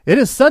It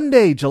is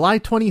Sunday, July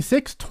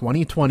 26,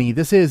 2020.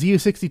 This is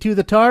U62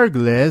 The Targ.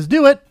 Let's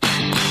do it.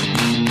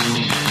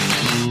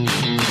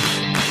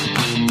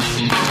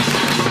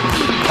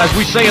 As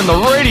we say in the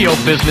radio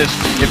business,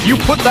 if you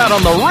put that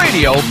on the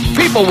radio,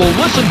 people will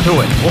listen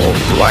to it. All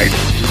right,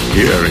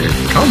 here it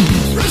comes.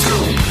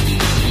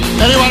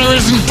 Anyone who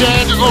isn't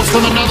dead or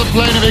from another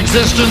plane of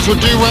existence would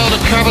do well to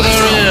cover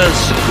their ears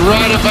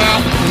right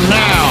about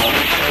now.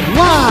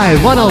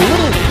 Live on a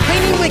little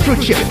tiny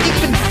microchip deep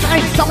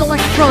inside some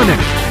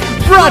electronics,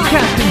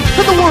 broadcasting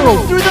to the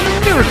world through the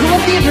miracle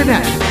of the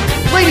internet.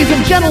 Ladies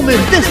and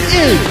gentlemen, this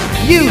is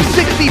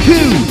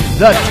U62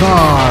 The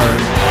Targ.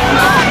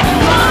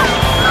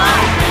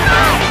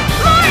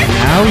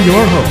 Now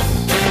your host,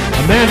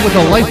 a man with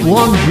a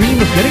lifelong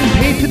dream of getting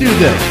paid to do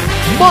this,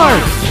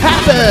 Mark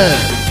Pappas.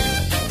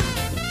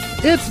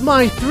 It's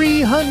my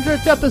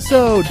 300th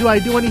episode. Do I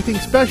do anything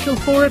special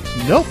for it?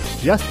 Nope,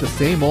 just the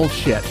same old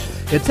shit.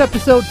 It's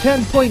episode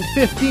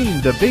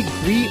 10.15, the big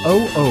 300.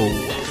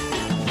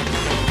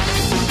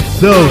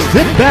 So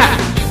sit back,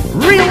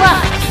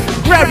 relax,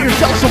 grab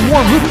yourself some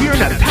warm root beer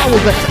and a towel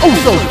that's oh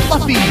so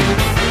fluffy.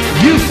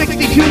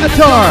 U62 The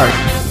Targ,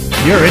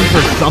 you're in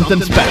for something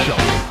special.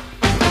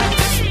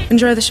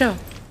 Enjoy the show.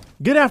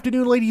 Good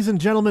afternoon, ladies and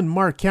gentlemen.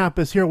 Mark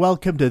Kappas here.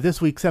 Welcome to this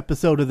week's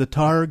episode of The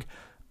Targ.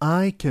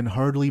 I can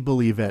hardly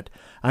believe it.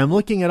 I'm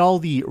looking at all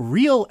the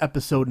real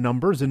episode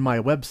numbers in my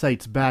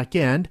website's back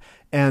end,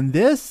 and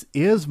this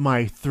is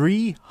my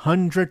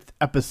 300th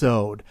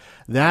episode.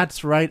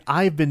 That's right,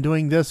 I've been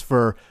doing this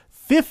for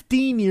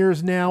 15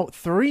 years now,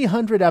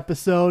 300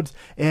 episodes,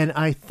 and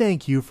I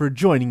thank you for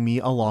joining me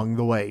along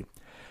the way.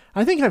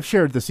 I think I've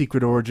shared the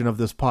secret origin of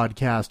this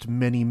podcast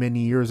many,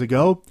 many years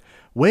ago.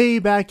 Way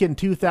back in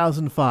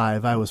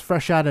 2005, I was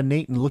fresh out of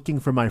NAIT and looking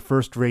for my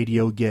first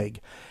radio gig,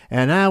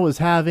 and I was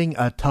having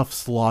a tough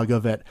slog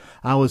of it.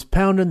 I was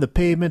pounding the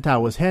pavement, I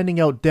was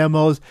handing out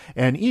demos,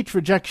 and each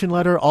rejection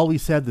letter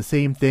always said the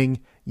same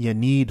thing: you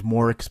need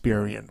more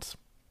experience.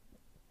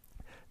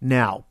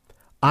 Now,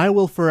 I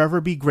will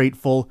forever be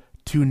grateful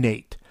to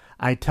NAIT.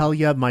 I tell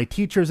you, my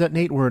teachers at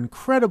NAIT were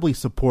incredibly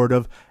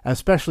supportive,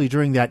 especially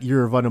during that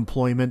year of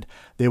unemployment.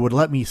 They would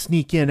let me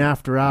sneak in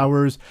after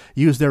hours,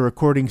 use their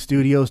recording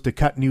studios to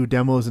cut new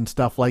demos and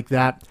stuff like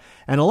that.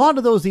 And a lot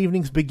of those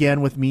evenings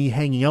began with me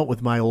hanging out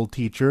with my old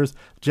teachers,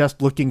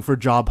 just looking for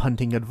job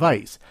hunting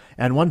advice.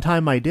 And one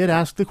time I did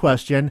ask the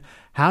question,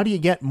 how do you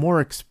get more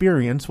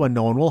experience when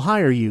no one will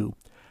hire you?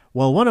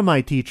 Well, one of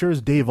my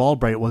teachers, Dave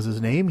Albright was his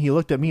name, he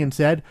looked at me and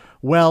said,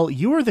 well,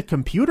 you were the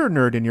computer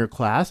nerd in your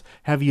class.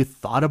 Have you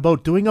thought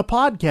about doing a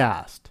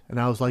podcast? And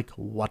I was like,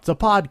 what's a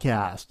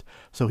podcast?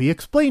 So he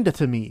explained it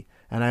to me.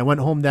 And I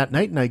went home that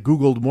night and I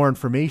Googled more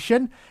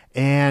information,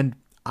 and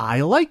I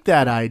liked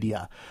that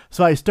idea.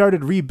 So I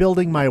started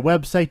rebuilding my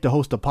website to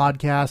host a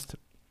podcast.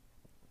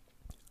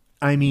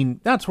 I mean,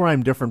 that's where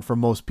I'm different from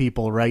most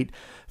people, right?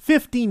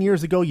 15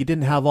 years ago, you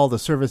didn't have all the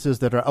services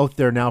that are out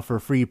there now for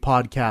free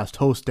podcast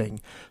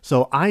hosting.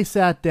 So I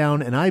sat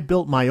down and I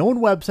built my own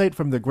website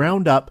from the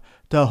ground up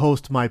to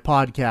host my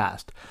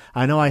podcast.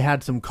 I know I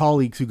had some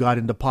colleagues who got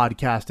into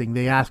podcasting.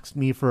 They asked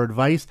me for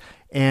advice,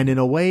 and in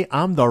a way,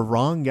 I'm the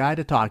wrong guy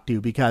to talk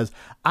to because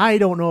I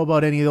don't know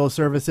about any of those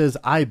services.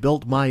 I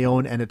built my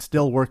own, and it's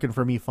still working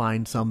for me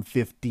fine some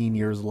 15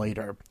 years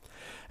later.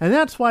 And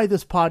that's why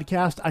this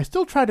podcast, I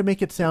still try to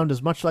make it sound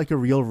as much like a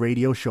real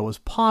radio show as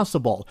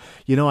possible.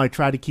 You know, I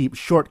try to keep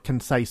short,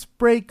 concise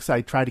breaks. I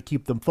try to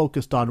keep them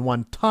focused on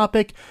one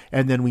topic,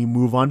 and then we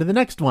move on to the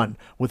next one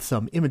with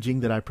some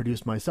imaging that I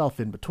produce myself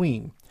in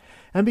between.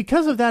 And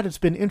because of that, it's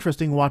been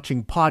interesting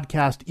watching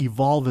podcast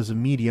evolve as a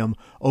medium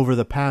over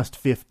the past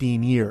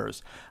 15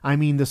 years. I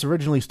mean, this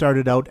originally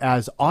started out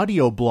as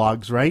audio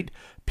blogs, right?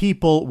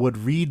 People would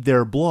read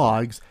their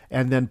blogs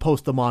and then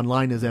post them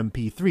online as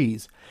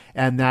MP3s.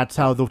 And that's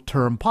how the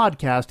term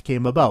podcast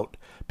came about.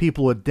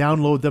 People would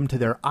download them to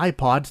their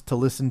iPods to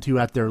listen to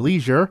at their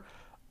leisure.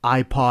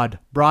 iPod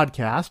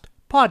broadcast,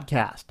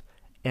 podcast.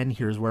 And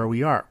here's where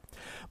we are.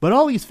 But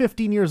all these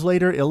 15 years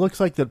later, it looks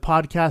like that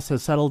podcasts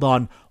has settled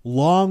on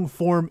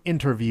long-form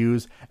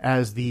interviews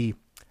as the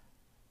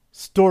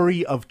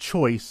story of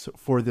choice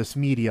for this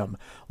medium.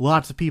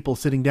 Lots of people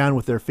sitting down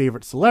with their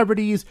favorite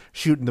celebrities,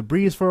 shooting the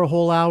breeze for a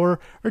whole hour,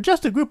 or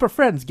just a group of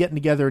friends getting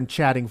together and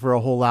chatting for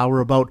a whole hour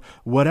about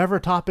whatever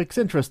topics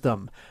interest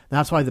them.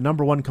 That's why the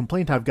number one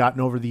complaint I've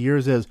gotten over the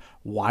years is,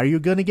 why are you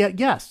going to get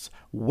guests?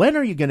 When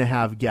are you going to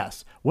have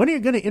guests? When are you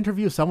going to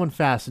interview someone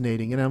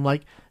fascinating? And I'm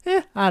like,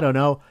 I don't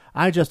know.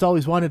 I just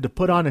always wanted to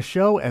put on a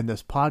show, and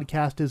this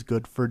podcast is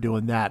good for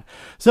doing that.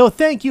 So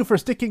thank you for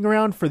sticking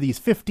around for these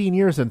 15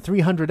 years and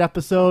 300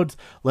 episodes.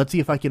 Let's see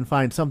if I can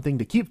find something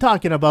to keep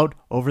talking about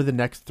over the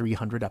next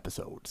 300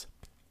 episodes.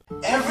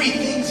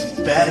 Everything's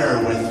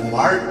better with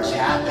Mark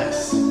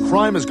Kappas.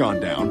 Crime has gone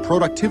down,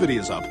 productivity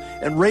is up,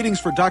 and ratings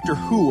for Doctor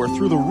Who are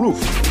through the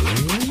roof.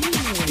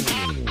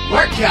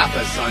 Mark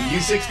Kappas on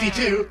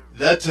U62,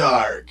 The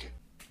Targ.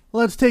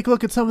 Let's take a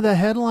look at some of the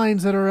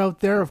headlines that are out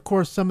there. Of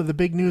course, some of the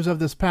big news of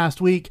this past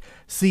week.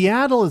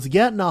 Seattle is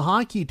getting a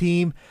hockey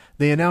team.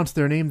 They announced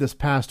their name this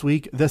past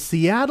week, the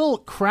Seattle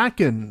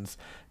Krakens,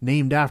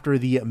 named after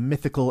the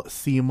mythical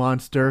sea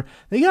monster.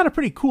 They got a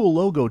pretty cool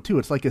logo too.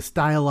 It's like a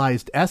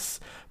stylized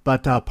S,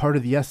 but part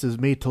of the S is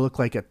made to look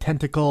like a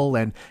tentacle,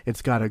 and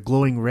it's got a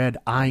glowing red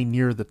eye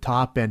near the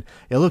top, and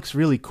it looks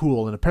really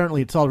cool, and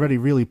apparently it's already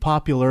really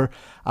popular.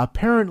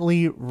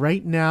 Apparently,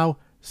 right now,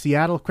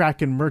 Seattle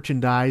Kraken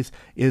merchandise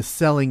is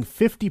selling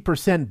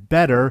 50%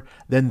 better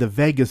than the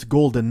Vegas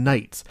Golden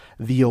Knights,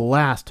 the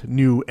last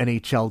new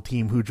NHL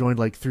team who joined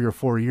like 3 or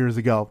 4 years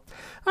ago.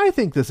 I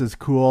think this is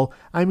cool.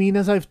 I mean,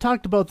 as I've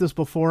talked about this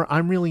before,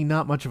 I'm really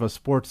not much of a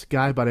sports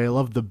guy, but I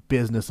love the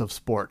business of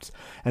sports.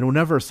 And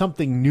whenever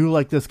something new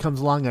like this comes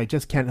along, I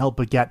just can't help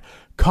but get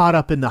caught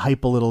up in the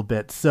hype a little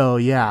bit. So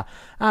yeah,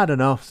 I don't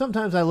know.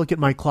 Sometimes I look at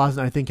my closet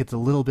and I think it's a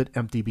little bit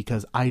empty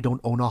because I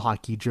don't own a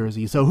hockey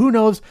jersey. So who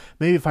knows?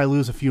 Maybe if I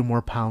lose a few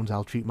more pounds,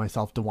 I'll treat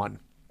myself to one.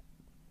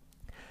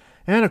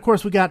 And of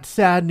course, we got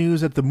sad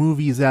news at the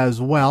movies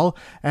as well.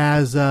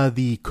 As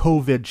the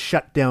COVID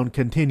shutdown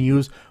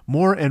continues,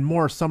 more and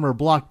more summer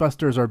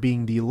blockbusters are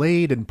being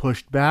delayed and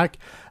pushed back.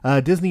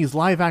 Disney's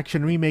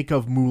live-action remake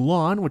of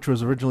Mulan, which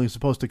was originally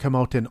supposed to come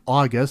out in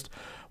August,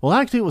 well,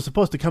 actually, it was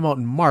supposed to come out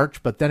in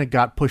March, but then it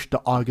got pushed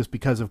to August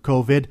because of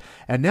COVID,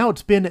 and now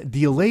it's been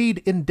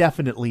delayed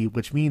indefinitely,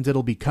 which means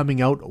it'll be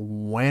coming out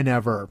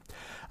whenever.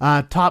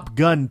 Top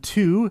Gun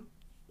 2,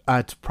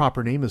 its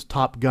proper name is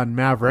Top Gun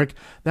Maverick.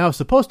 Now, it's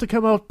supposed to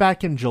come out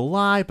back in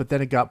July, but then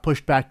it got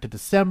pushed back to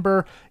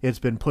December. It's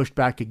been pushed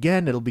back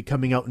again. It'll be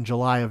coming out in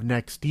July of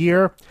next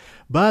year.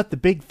 But the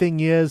big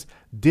thing is,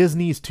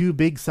 Disney's 2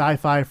 big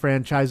sci-fi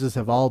franchises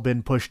have all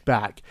been pushed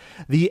back.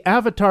 The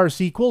Avatar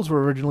sequels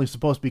were originally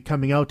supposed to be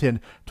coming out in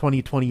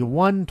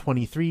 2021,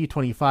 23,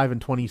 25,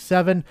 and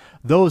 27.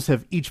 Those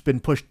have each been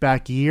pushed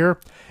back a year.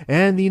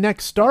 And the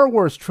next Star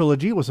Wars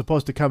trilogy was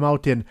supposed to come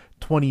out in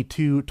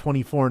 22,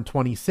 24, and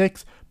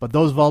 26, but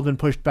those have all been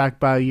pushed back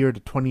by a year to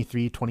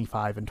 23,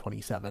 25, and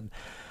 27.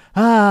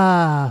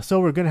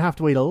 So we're going to have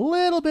to wait a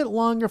little bit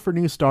longer for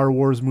new Star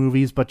Wars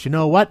movies, but you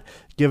know what?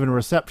 Given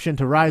reception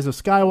to Rise of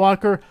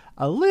Skywalker,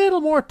 a little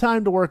more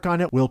time to work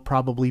on it will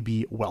probably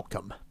be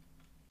welcome.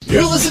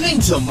 You're listening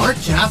to Mark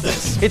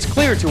Kappas It's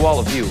clear to all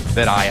of you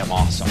that I am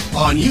awesome.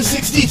 on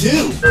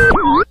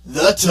U62,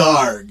 The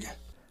Targ.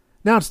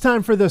 Now it's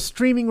time for the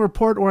streaming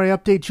report where I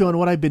update you on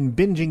what I've been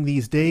binging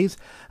these days.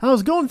 I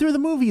was going through the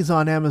movies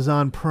on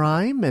Amazon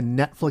Prime and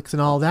Netflix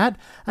and all that,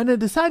 and I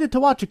decided to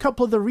watch a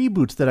couple of the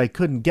reboots that I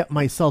couldn't get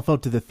myself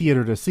out to the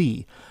theater to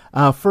see.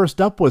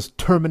 First up was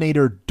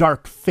Terminator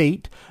Dark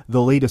Fate,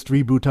 the latest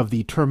reboot of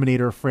the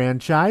Terminator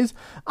franchise.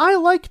 I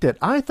liked it.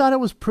 I thought it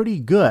was pretty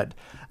good.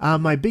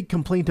 My big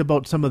complaint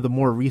about some of the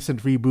more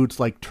recent reboots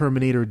like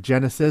Terminator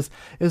Genesis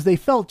is they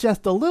felt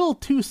just a little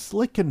too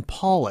slick and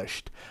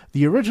polished.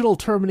 The original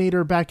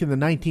Terminator back in the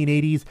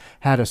 1980s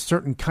had a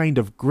certain kind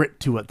of grit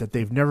to it that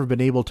they've never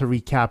been able to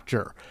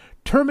recapture.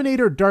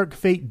 Terminator Dark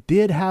Fate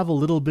did have a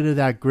little bit of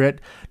that grit,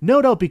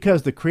 no doubt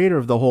because the creator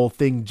of the whole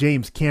thing,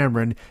 James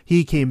Cameron,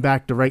 he came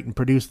back to write and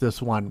produce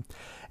this one.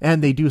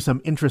 And they do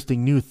some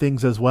interesting new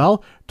things as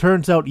well.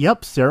 Turns out,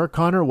 yep, Sarah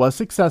Connor was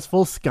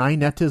successful.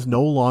 Skynet is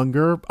no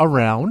longer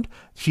around.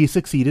 She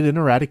succeeded in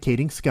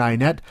eradicating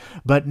Skynet,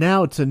 but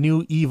now it's a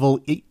new evil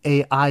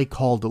AI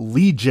called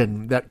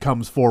Legion that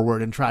comes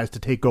forward and tries to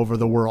take over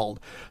the world.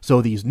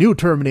 So these new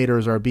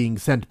Terminators are being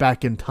sent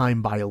back in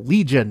time by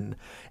Legion,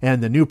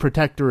 and the new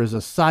Protector is a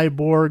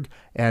cyborg,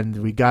 and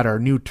we got our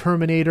new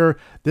Terminator,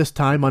 this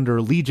time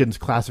under Legion's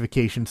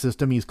classification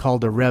system. He's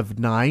called a Rev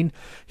 9.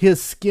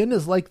 His skin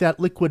is like that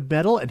liquid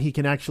metal, and he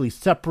can actually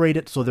separate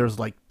it so there's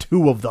like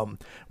 2 of them,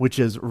 which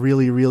is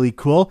really, really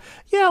cool.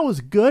 Yeah, it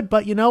was good,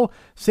 but you know,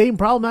 same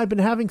problem I've been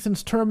having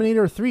since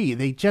Terminator 3.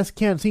 They just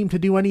can't seem to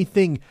do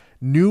anything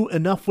new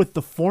enough with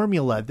the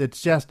formula. It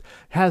just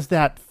has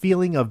that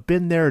feeling of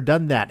been there,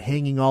 done that,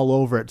 hanging all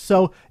over it.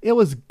 So it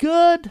was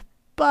good,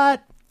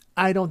 but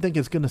I don't think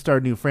it's going to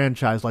start a new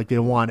franchise like they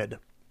wanted.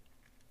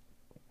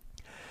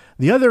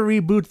 The other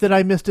reboot that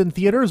I missed in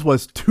theaters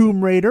was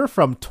Tomb Raider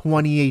from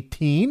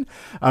 2018,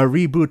 a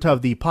reboot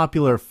of the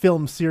popular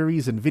film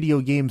series and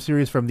video game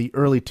series from the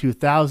early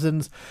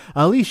 2000s.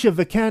 Alicia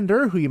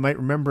Vikander, who you might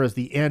remember as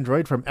the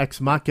android from Ex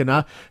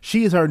Machina,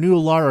 she's our new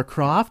Lara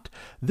Croft.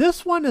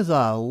 This one is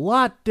a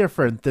lot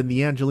different than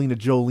the Angelina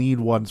Jolie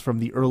ones from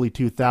the early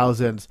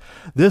 2000s.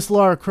 This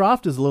Lara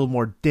Croft is a little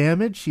more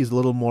damaged, she's a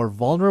little more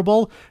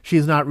vulnerable,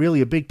 she's not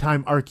really a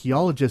big-time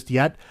archaeologist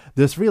yet.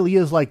 This really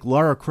is like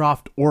Lara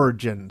Croft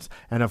Origins.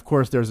 And of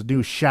course, there's a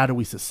new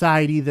shadowy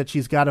society that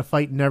she's got to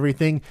fight and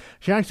everything.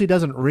 She actually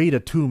doesn't raid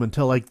a tomb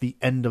until like the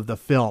end of the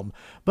film.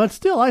 But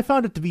still, I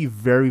found it to be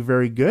very,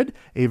 very good.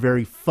 A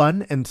very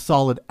fun and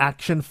solid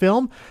action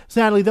film.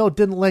 Sadly, though, it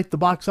didn't light the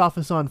box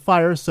office on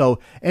fire, so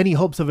any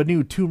hopes of a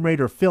new Tomb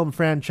Raider film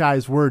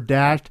franchise were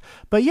dashed.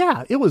 But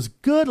yeah, it was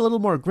good, a little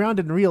more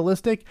grounded and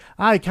realistic.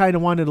 I kind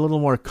of wanted a little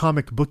more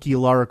comic booky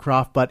Lara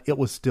Croft, but it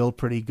was still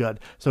pretty good.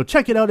 So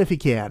check it out if you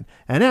can.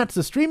 And that's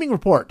the streaming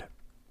report.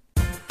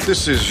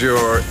 This is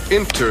your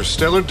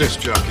interstellar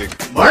disc jockey.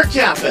 Mark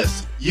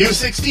Kappas,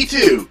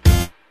 U62,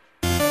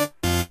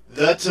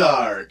 The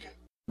Targ.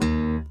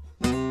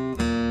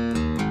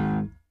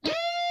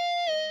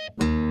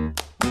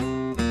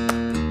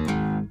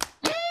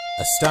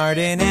 A start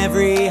in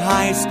every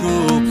high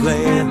school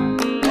play,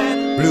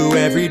 blew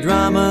every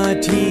drama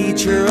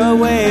teacher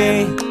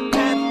away.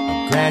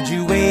 I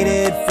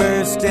graduated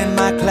first in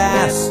my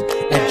class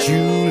at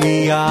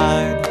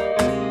Juilliard.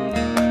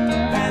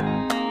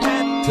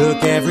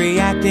 Took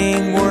every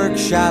acting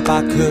workshop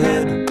I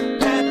could,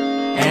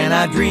 and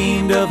I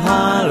dreamed of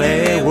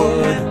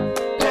Hollywood,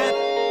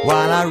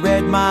 while I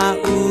read my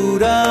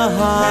Uta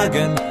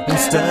Hagen and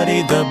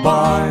studied the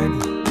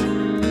Bard.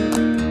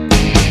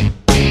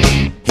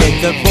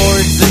 Hit the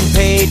boards and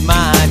paid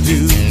my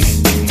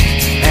dues,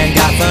 and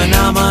got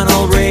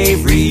phenomenal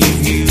rave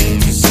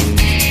reviews.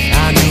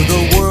 I knew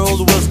the world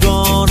was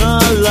gonna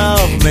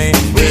love me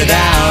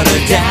without a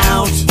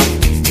doubt.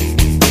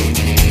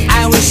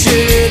 I was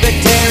sure that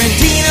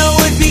Tarantino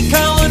would be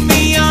calling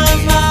me on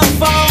the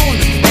phone,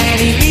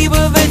 Annie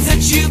Leibovitz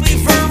would shoot me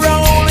for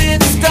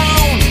Rolling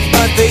Stone.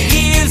 But the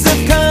years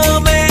have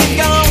come and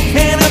gone,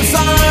 and I'm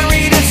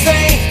sorry to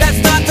say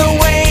that's not the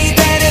way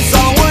that it's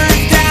all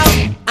worked out.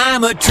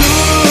 I'm a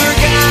tour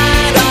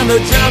guide on the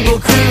Jungle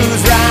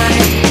Cruise ride.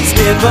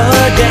 Skipper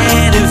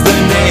Dan is the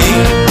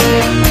name,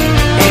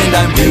 and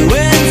I'm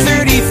doing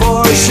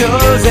 34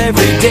 shows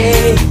every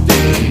day,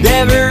 and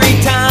every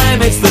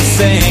time it's the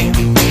same.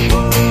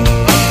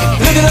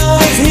 Look at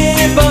those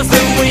hippos,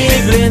 they're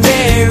wiggling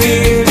their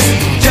ears,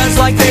 just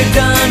like they've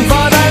done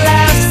for the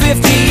last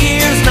 50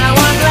 years. Now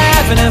I'm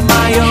laughing at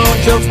my own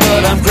jokes,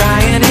 but I'm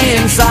crying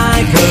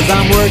inside, 'cause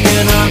I'm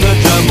working on the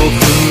Jungle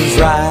Cruise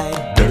ride.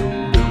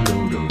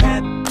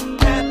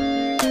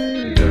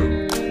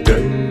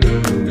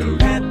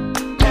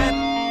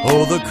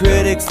 Oh, the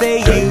critics, they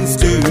used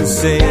to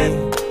say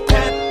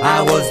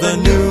I was the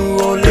new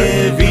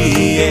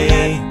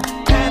Olivier.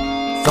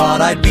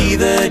 Thought I'd be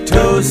the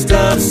toast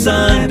of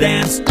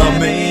Sundance, or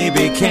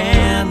maybe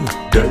Cannes.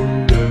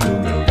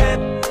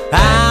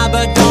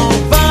 But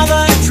don't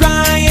bother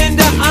trying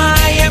to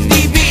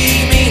IMDb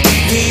me.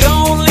 The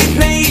only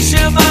place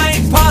you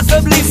might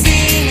possibly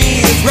see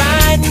me is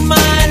riding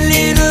my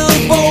little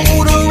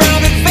boat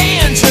around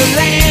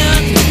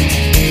Adventureland.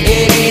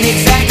 It ain't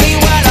exactly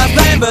what I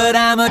planned, but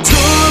I'm a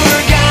tour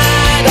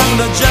guide on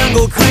the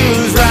Jungle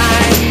Cruise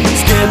ride.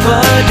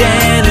 Skipper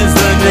Dan is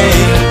the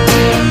name,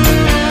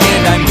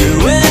 and I'm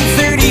doing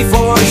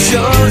 34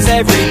 shows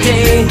every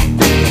day,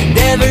 and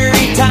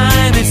every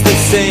time it's the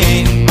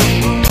same.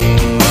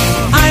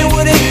 I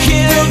would've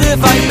killed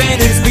if I'd been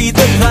as Speed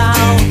the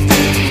Clown,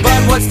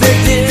 but what's the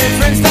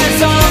difference?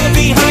 That's all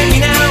behind me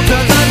now,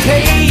 'cause I'm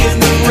paying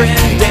the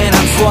rent, and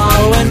I'm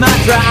swallowing my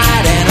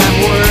pride, and I'm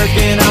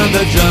working on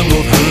the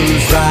Jungle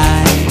Cruise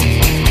ride.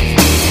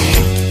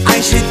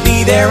 I should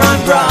be there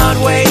on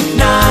Broadway,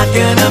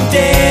 knocking them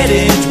dead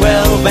in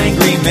 12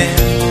 Angry Men,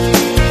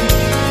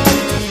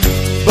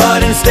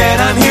 but instead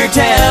I'm here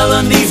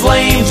telling these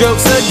lame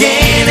jokes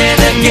again and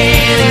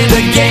again and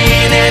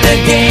again and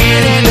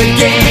again and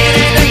again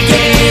and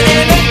again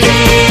and again.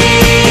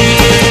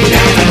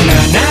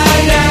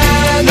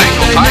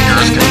 Bengal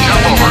tigers can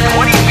jump over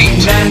 20 feet.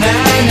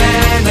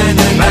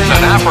 That's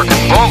an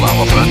African bull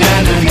elephant.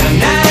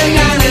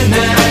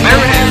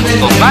 There it is,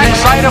 the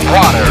backside of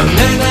water.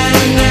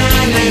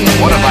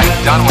 What have I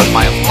done with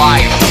my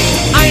life?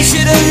 I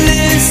should have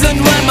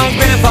listened when my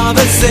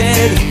grandfather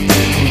said,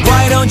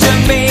 why don't you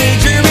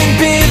major in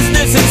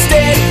business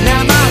instead?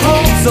 Now my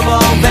hopes have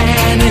all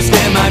vanished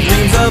and my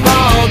dreams have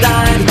all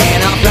died,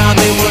 and I'll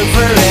probably work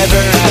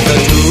forever as a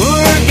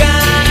tour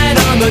guide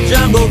on the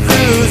Jungle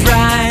Cruise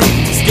ride.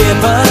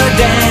 Skipper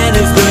Dan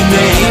is the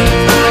name,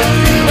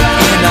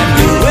 and I'm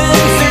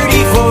doing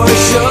 34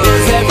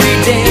 shows every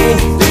day,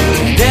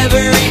 and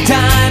every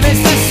time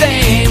it's the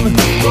same.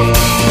 Look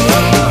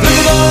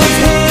at those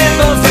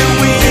hippos, they're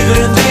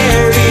wiggling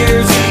their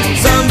ears.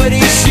 Somebody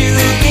shoot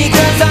me,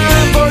 'cause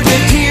I'm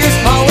forging tears.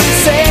 Always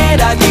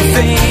said I'd be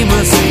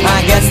famous,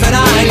 I guess that I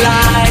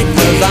lied,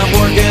 'cause I'm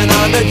working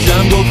on the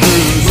Jungle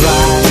Cruise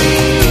ride.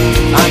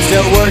 I'm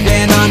still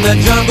working on the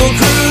Jungle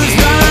Cruise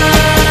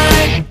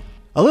ride.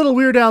 A little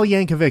Weird Al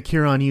Yankovic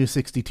here on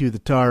U62 The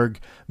Targ.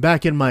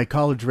 Back in my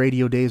college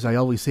radio days, I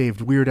always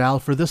saved Weird Al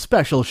for the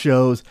special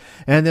shows,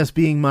 and this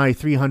being my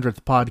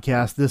 300th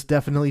podcast, this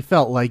definitely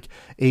felt like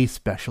a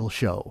special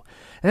show.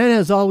 And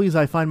as always,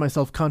 I find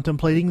myself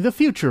contemplating the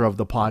future of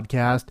the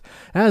podcast.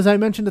 As I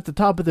mentioned at the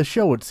top of the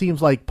show, it seems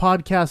like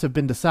podcasts have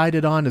been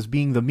decided on as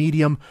being the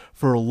medium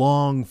for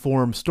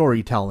long-form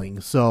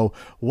storytelling. So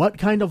what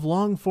kind of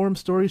long-form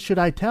stories should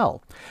I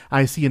tell?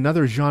 I see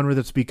another genre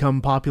that's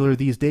become popular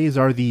these days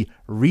are the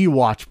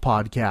rewatch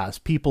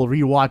podcasts. People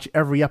rewatch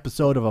every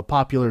episode of a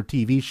popular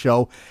TV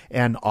show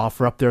and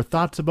offer up their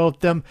thoughts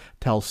about them,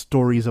 tell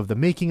stories of the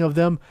making of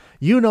them.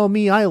 You know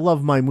me, I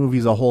love my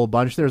movies a whole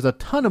bunch. There's a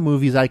ton of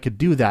movies I could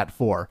do that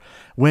for.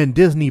 When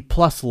Disney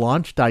Plus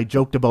launched, I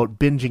joked about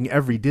binging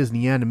every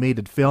Disney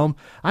animated film.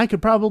 I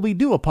could probably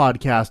do a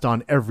podcast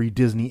on every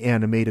Disney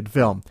animated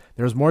film.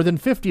 There's more than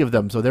 50 of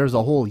them, so there's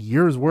a whole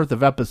year's worth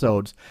of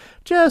episodes.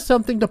 Just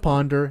something to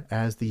ponder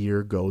as the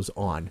year goes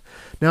on.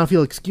 Now, if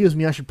you'll excuse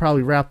me, I should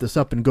probably wrap this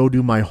up and go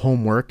do my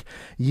homework.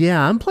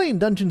 Yeah, I'm playing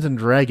Dungeons &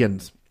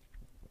 Dragons.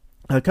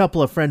 A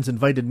couple of friends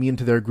invited me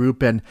into their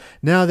group, and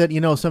now that,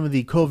 some of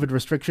the COVID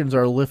restrictions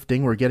are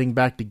lifting, we're getting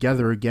back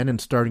together again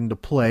and starting to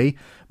play.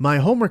 My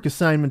homework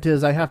assignment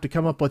is I have to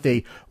come up with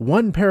a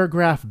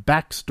 1-paragraph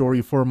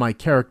backstory for my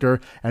character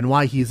and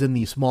why he's in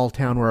the small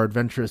town where our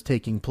adventure is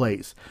taking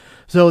place.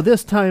 So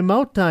this time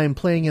out, I'm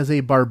playing as a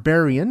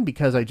barbarian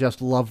because I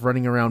just love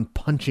running around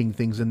punching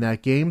things in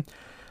that game.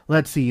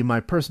 Let's see,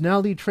 my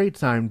personality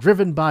traits: I'm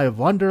driven by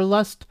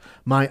wanderlust.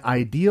 My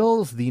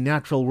ideals: the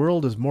natural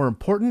world is more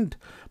important.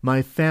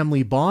 My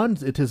family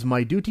bonds: it is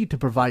my duty to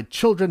provide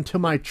children to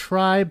my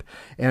tribe.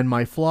 And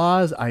my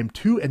flaws: I'm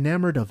too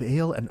enamored of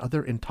ale and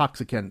other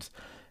intoxicants.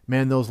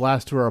 Man, those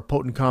last two are a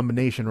potent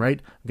combination, right?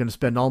 I'm going to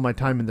spend all my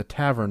time in the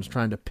taverns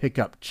trying to pick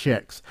up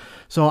chicks.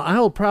 So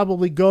I'll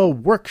probably go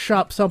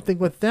workshop something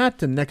with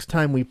that, and next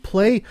time we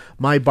play,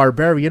 my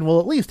barbarian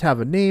will at least have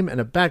a name and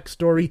a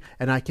backstory,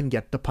 and I can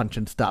get to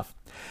punching stuff.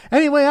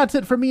 Anyway, that's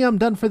it for me. I'm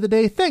done for the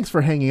day. Thanks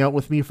for hanging out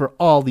with me for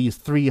all these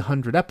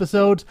 300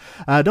 episodes.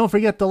 Don't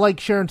forget to like,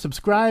 share, and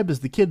subscribe,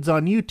 as the kids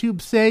on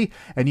YouTube say.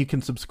 And you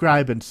can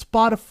subscribe in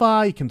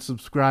Spotify, you can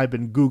subscribe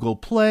in Google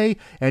Play,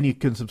 and you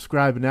can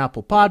subscribe in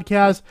Apple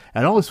Podcasts.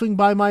 And always swing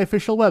by my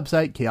official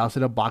website,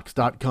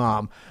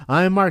 chaosinabox.com.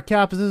 I'm Mark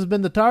Kappas. This has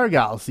been the Targ.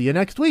 I'll see you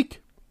next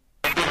week.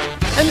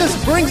 And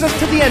this brings us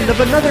to the end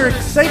of another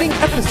exciting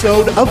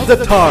episode of The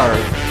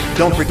Targ.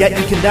 Don't forget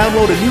you can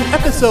download a new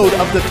episode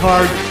of The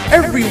Targ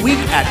every week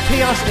at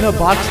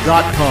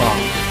chaosinabox.com.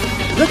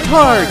 The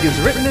Targ is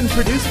written and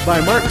produced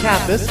by Mark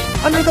Kappas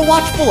under the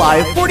watchful eye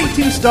of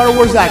 42 Star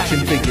Wars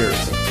action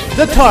figures.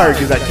 The Targ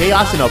is a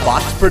Chaos in a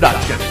Box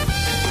production.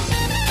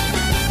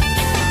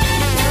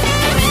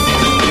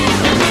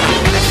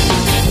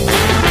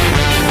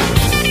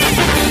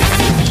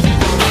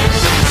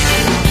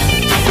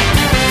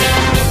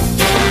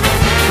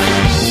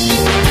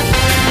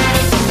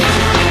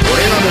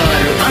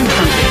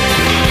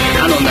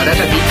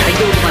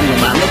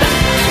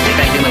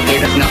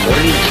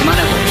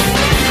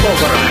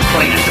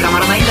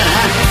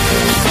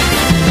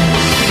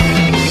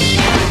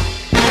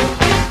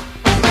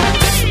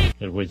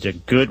 It was a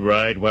good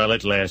ride while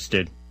it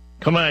lasted.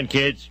 Come on,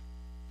 kids.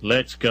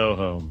 Let's go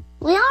home.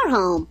 We are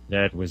home.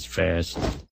 That was fast.